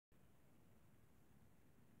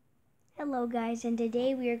Hello guys, and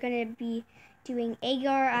today we are going to be doing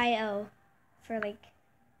Agar.io for like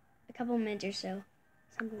a couple minutes or so.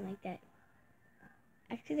 Something like that.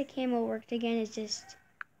 Actually the camera worked again, it's just,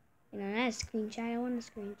 not a screenshot, I want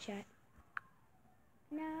a screenshot.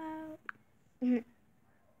 No.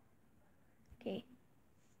 Okay.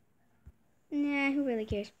 Nah, who really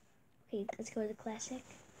cares? Okay, let's go to the classic.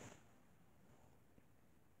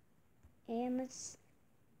 And let's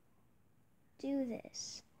do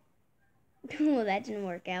this. Well, that didn't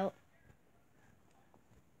work out.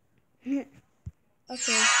 Okay,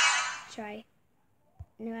 try.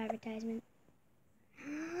 No advertisement.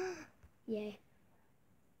 Yay.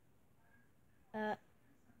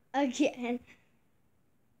 Again.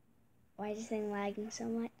 Why is this thing lagging so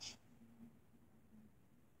much?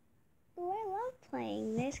 Oh, I love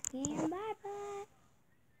playing this game. Bye-bye.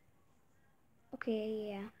 Okay,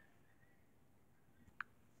 yeah.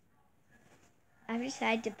 I've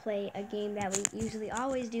decided to play a game that we usually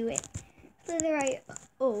always do it. Slither.io.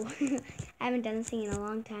 Oh, I haven't done this thing in a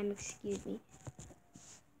long time, excuse me.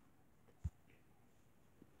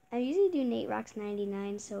 I usually do Nate Rocks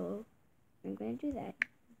 99, so I'm going to do that.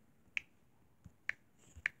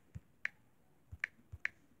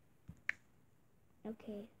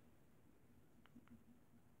 Okay.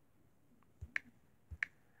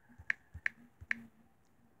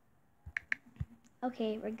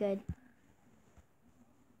 Okay, we're good.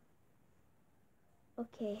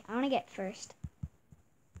 Okay, I want to get first.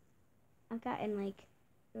 I've gotten, like,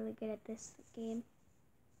 really good at this game.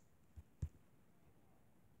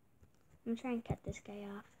 I'm trying to cut this guy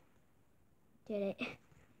off. Did it.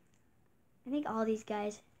 I think all these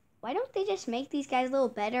guys... Why don't they just make these guys a little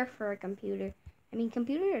better for a computer? I mean,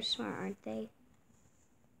 computers are smart, aren't they?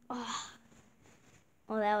 Oh,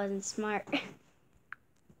 well, that wasn't smart.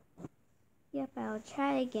 Yep, I'll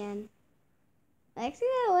try again. Actually,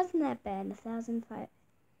 that wasn't that bad.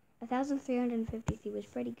 1,353 was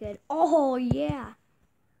pretty good. Oh, yeah.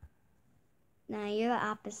 Nah, you're the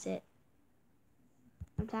opposite.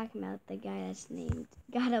 I'm talking about the guy that's named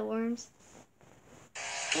God of Worms.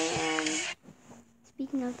 And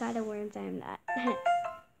speaking of God of Worms, I'm not.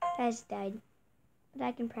 Guys died. But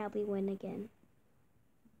I can probably win again.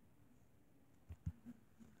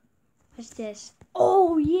 What's this?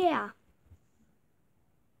 Oh, yeah.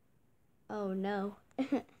 Oh, no.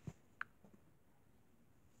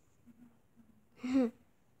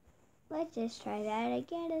 Let's just try that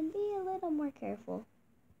again and be a little more careful.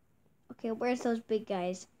 Okay, where's those big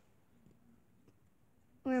guys?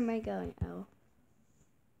 Where am I going? Oh.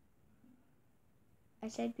 I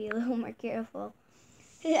said be a little more careful.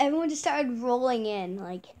 Everyone just started rolling in,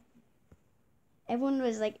 like, everyone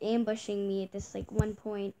was, like, ambushing me at this, like, one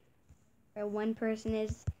point. Where one person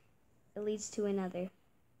is, it leads to another.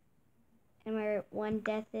 And where one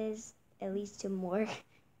death is, it leads to more.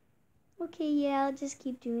 Okay, yeah, I'll just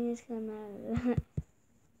keep doing this because I'm not...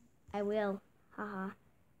 I will. Haha.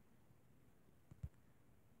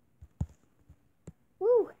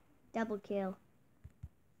 Woo! Double kill.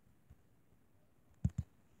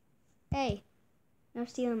 Hey, no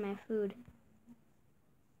stealing my food.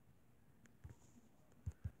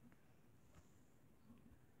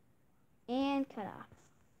 And cut off.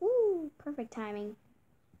 Woo! Perfect timing.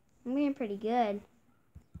 I'm getting pretty good.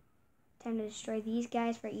 Time to destroy these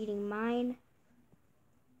guys for eating mine.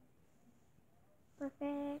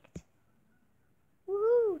 Perfect.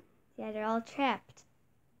 Woohoo! Yeah, they're all trapped.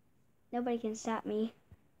 Nobody can stop me.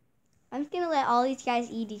 I'm just gonna let all these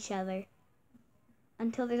guys eat each other.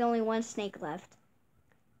 Until there's only one snake left.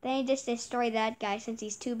 Then I just destroy that guy since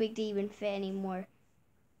he's too big to even fit anymore.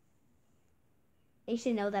 They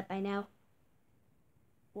should know that by now.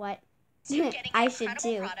 What? I should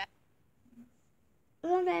too.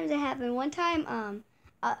 Sometimes it happened. One time,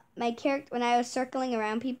 my character, when I was circling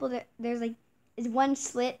around people, there's like is one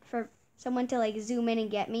slit for someone to like zoom in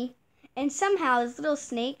and get me, and somehow this little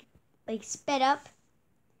snake like sped up,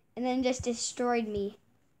 and then just destroyed me.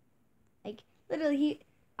 Like literally,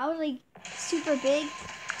 I was like super big,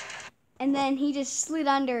 and then he just slid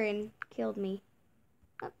under and killed me.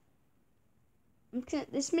 Oh.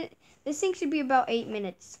 This thing should be about 8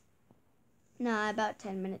 minutes. Nah, about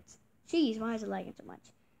 10 minutes. Jeez, why is it lagging so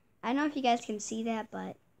much? I don't know if you guys can see that,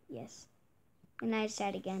 but yes. And I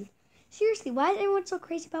said again. Seriously, why is everyone so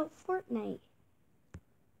crazy about Fortnite?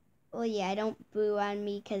 Well, yeah, I don't boo on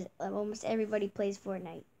me because almost everybody plays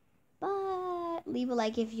Fortnite. But leave a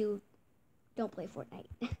like if you don't play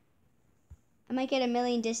Fortnite. I might get a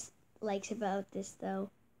million dislikes about this,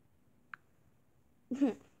 though.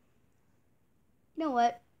 You know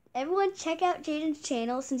what? Everyone check out Jaden's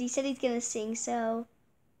channel since he said he's going to sing, so...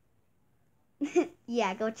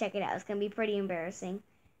 Yeah, go check it out. It's gonna be pretty embarrassing.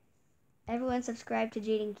 Everyone subscribe to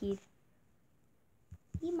Jaden Keith.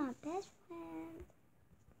 He's my best friend.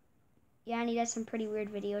 Yeah, and he does some pretty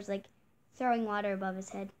weird videos, like throwing water above his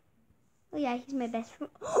head. Oh yeah, he's my best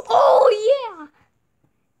friend. Oh yeah!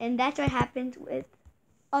 And that's what happened with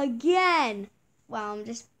again. Wow, I'm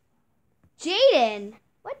just Jaden.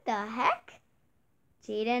 What the heck?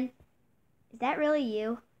 Jaden, is that really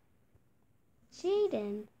you?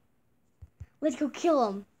 Jaden, let's go kill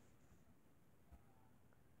him.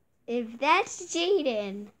 If that's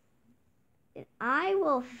Jaden, then I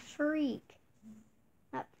will freak.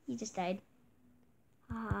 Oh, he just died.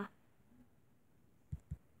 Ah.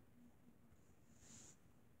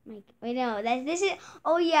 Wait, no, this is.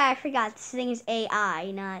 Oh yeah, I forgot. This thing is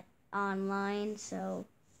AI, not online. So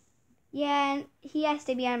yeah, and he has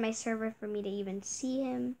to be on my server for me to even see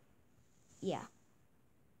him. Yeah.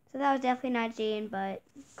 So that was definitely not Jaden, but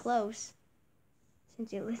close.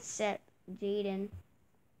 Since it was set Jaden.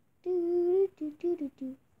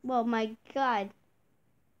 Well, my God.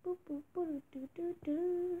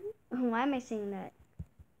 Why am I singing that?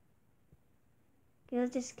 Okay,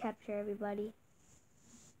 let's just capture everybody.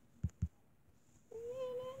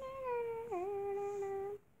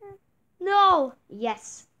 No!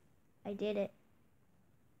 Yes, I did it.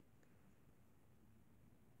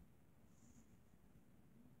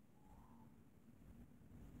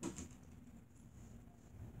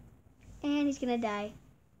 And he's gonna die.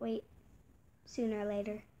 Wait, sooner or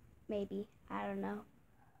later. Maybe. I don't know.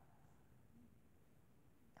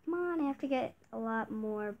 Come on, I have to get a lot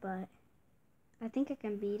more, but I think I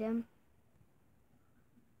can beat him.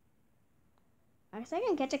 I guess I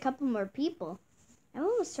can catch a couple more people. I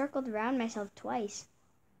almost circled around myself twice.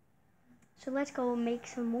 So let's go make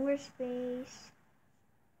some more space.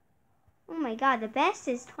 Oh my God, the best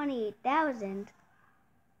is 28,000.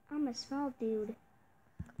 I'm a small dude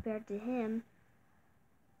compared to him.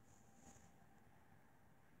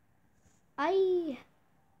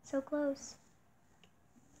 So close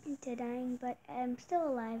to dying, but I'm still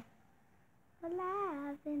alive.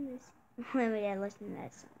 Alive in this. Let me listen to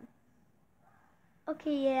that song.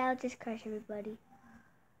 Okay, yeah, I'll just crush everybody.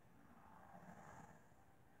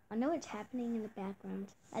 I know what's happening in the background.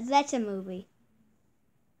 That's a movie.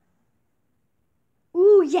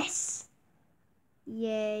 Ooh, yes!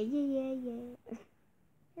 Yeah, yeah, yeah, yeah.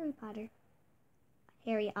 Harry Potter.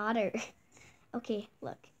 Harry Otter. Okay,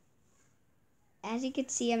 look. As you can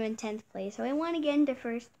see, I'm in 10th place, so I want to get into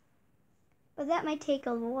first. But that might take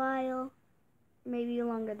a while. Maybe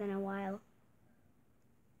longer than a while.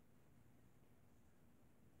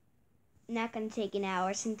 Not going to take an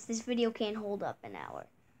hour, since this video can't hold up an hour.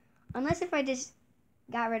 Unless if I just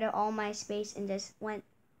got rid of all my space and just went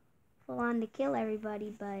full on to kill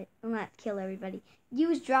everybody, but, well, not kill everybody.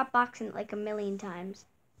 Use Dropbox in like a million times.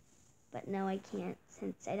 But no, I can't,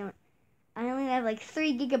 since I only have like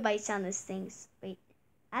 3 gigabytes on this thing. Wait,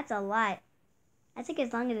 that's a lot. That's like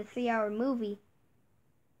as long as a 3-hour movie.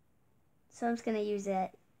 So I'm just gonna use it.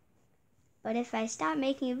 But if I stop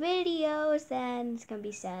making videos, then it's gonna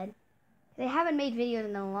be sad. I haven't made videos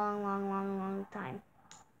in a long time.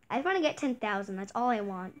 I just want to get 10,000. That's all I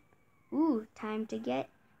want. Ooh, time to get.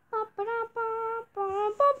 Oh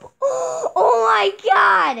my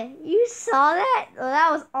God! You saw that? Oh,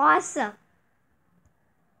 that was awesome.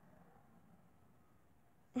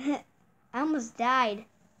 I almost died,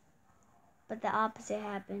 but the opposite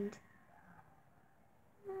happened.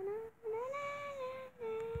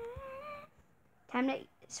 Time to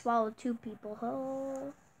swallow 2 people.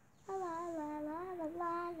 Oh. La, la, la, la,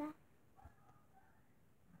 la.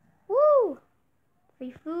 Woo!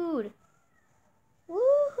 Free food.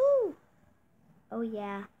 Woohoo! Oh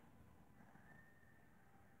yeah.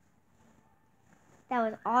 That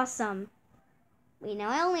was awesome. Wait, now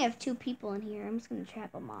I only have 2 people in here. I'm just gonna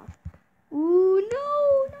trap them off. Ooh,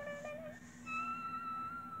 no!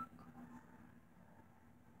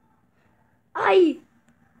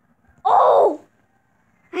 Oh!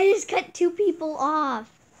 I just cut 2 people off.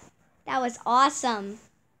 That was awesome.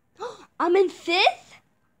 I'm in 5th?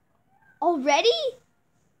 Already?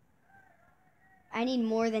 I need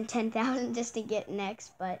more than 10,000 just to get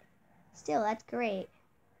next, but still, that's great.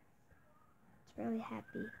 It's really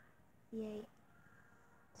happy. Yay.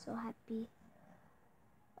 So happy.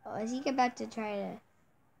 Oh, is he about to try to...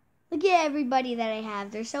 Look at everybody that I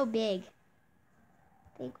have. They're so big.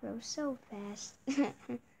 They grow so fast.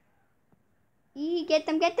 Get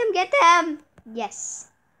them, get them, get them! Yes.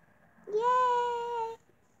 Yay!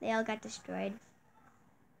 They all got destroyed.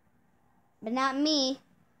 But not me.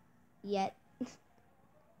 Yet.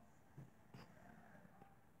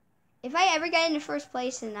 If I ever get into first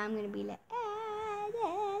place, then I'm going to be like, ah.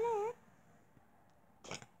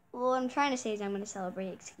 What I'm trying to say is I'm going to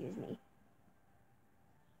celebrate, excuse me.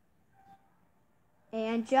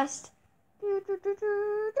 And just...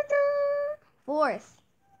 Fourth.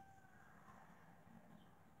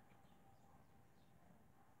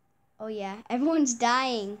 Oh yeah, everyone's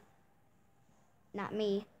dying. Not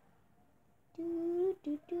me.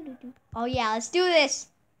 Oh yeah, let's do this.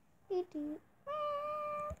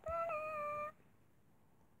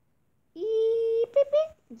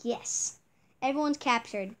 Yes. Everyone's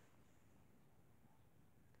captured.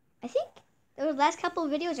 I think those last couple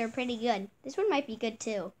of videos are pretty good. This one might be good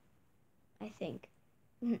too. I think.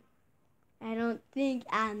 I don't think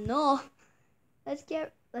I know. Let's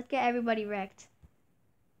get everybody wrecked.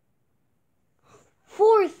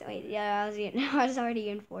 Fourth. Wait, yeah, I was already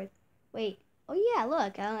in fourth. Wait. Oh yeah,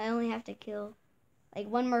 look. I only have to kill like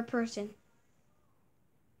one more person.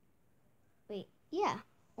 Wait. Yeah.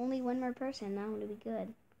 Only one more person. Now I'm gonna be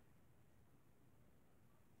good.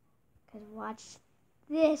 Cause watch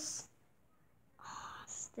this. Oh,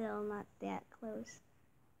 still not that close.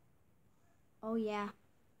 Oh yeah.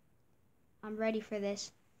 I'm ready for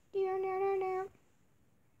this.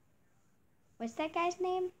 What's that guy's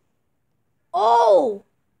name? Oh!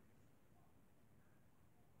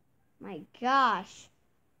 My gosh.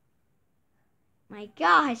 My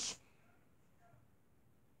gosh.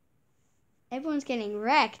 Everyone's getting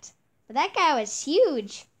wrecked. But that guy was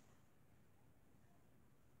huge.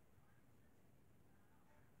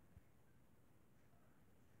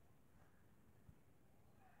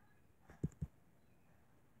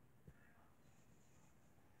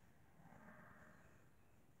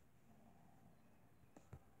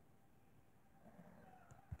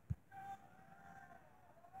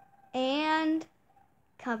 And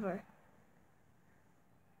cover.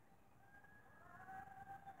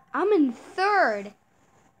 I'm in third.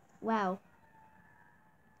 Wow.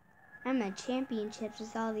 I'm at championships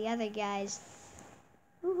with all the other guys.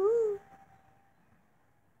 Woohoo.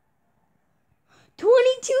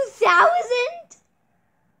 22,000?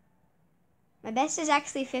 My best is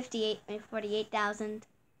actually 48,000.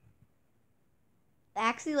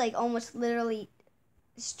 Actually, like almost literally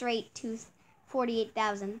straight to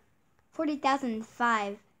 48,000.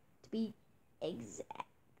 40,005 to be exact.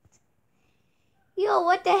 Yo,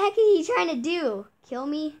 what the heck is he trying to do? Kill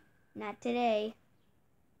me? Not today.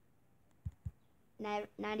 Not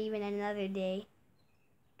even another day.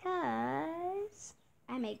 'Cause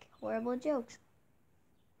I make horrible jokes.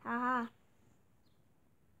 Haha.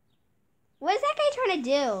 What is that guy trying to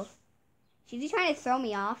do? Is he trying to throw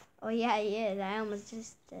me off? Oh yeah, he is. I almost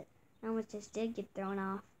just did get thrown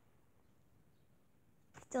off.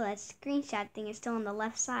 Still, that screenshot thing is still on the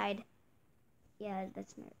left side. Yeah,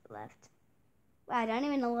 that's my left. Wow, I don't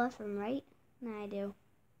even know left from right. Nah, I do.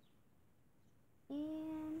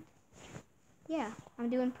 And yeah, I'm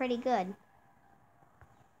doing pretty good.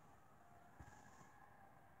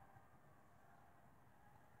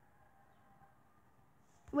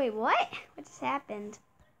 Wait, what? What just happened?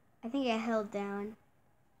 I think I held down.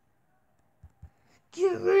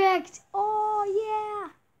 Direct! Oh,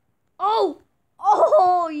 yeah! Oh!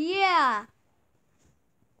 Oh, yeah!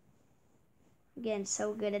 I'm getting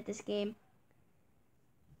so good at this game.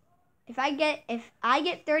 If I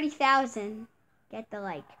get 30,000, get the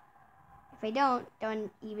like. If I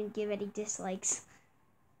don't even give any dislikes.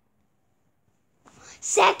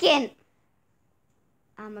 Second!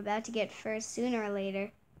 I'm about to get first sooner or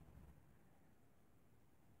later.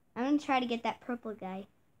 I'm gonna try to get that purple guy.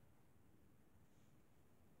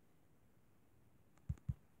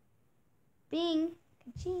 Bing!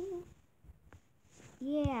 Ka-ching!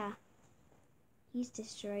 Yeah. He's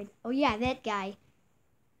destroyed. Oh yeah, that guy.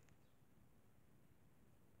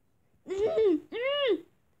 Woo!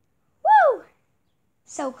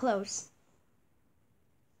 So close.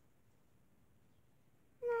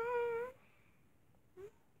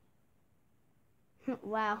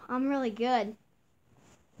 Wow, I'm really good.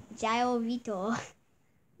 Gio Vito.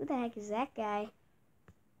 Who the heck is that guy?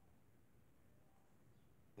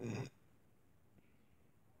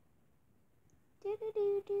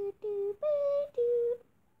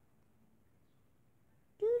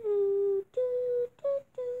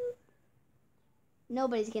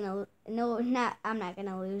 Nobody's gonna I'm not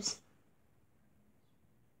gonna lose.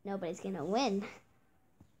 Nobody's gonna win.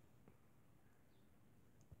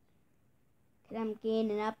 Cause I'm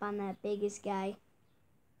gaining up on that biggest guy.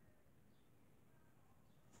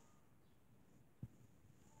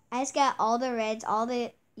 I just got all the reds, all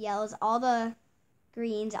the yellows, all the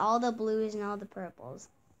greens, all the blues, and all the purples.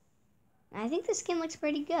 And I think the skin looks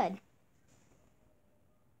pretty good.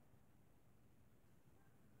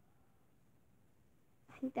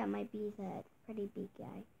 I think that might be that pretty big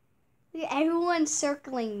guy. Look at everyone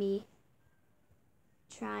circling me.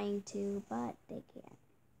 Trying to, but they can't.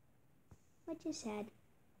 Which is sad.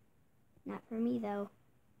 Not for me, though.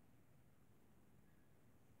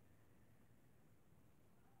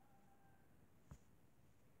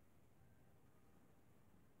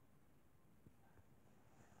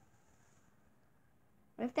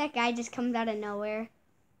 What if that guy just comes out of nowhere?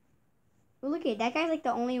 Oh, look at that guy's like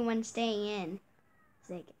the only one staying in.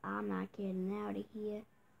 He's like, I'm not getting out of here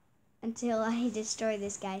until I destroy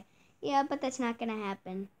this guy. Yeah, but that's not gonna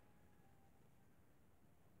happen.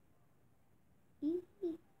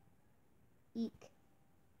 Eek.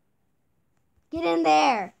 Get in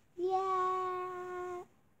there! Yeah!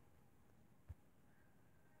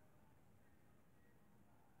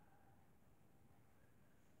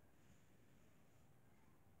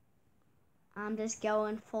 I'm just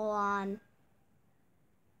going full on.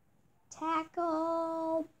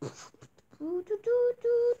 Tackle!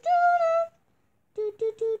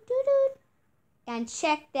 And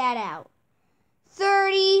check that out.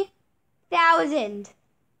 30,000.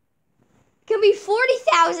 Could be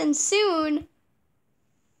 40,000 soon.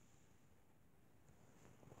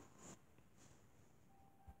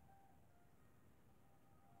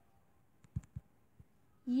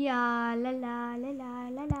 Yeah, la la la la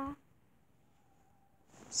la la.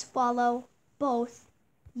 Swallow both.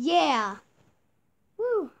 Yeah.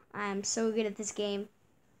 Woo. I'm so good at this game.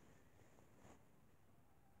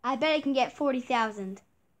 I bet I can get 40,000.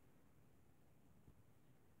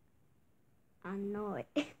 I know it.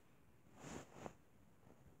 Okay,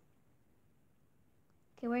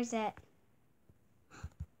 where's that?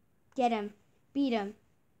 Get him. Beat him.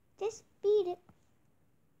 Just beat it.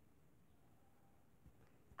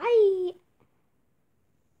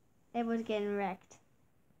 It was getting wrecked.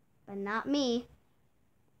 But not me.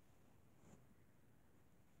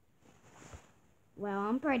 Well,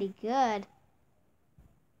 I'm pretty good.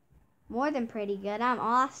 More than pretty good. I'm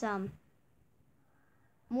awesome.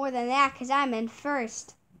 More than that, because I'm in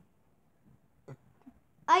first.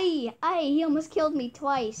 He almost killed me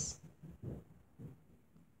twice.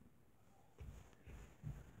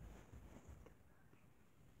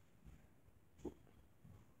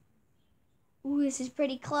 Ooh, this is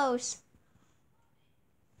pretty close.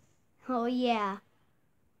 Oh, yeah.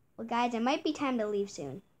 Well, guys, it might be time to leave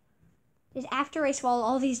soon. Just after I swallow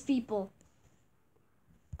all these people.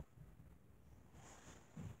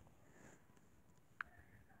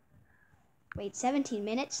 Wait, 17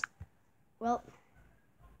 minutes? Well,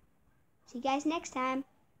 see you guys next time.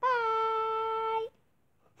 Bye!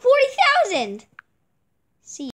 40,000!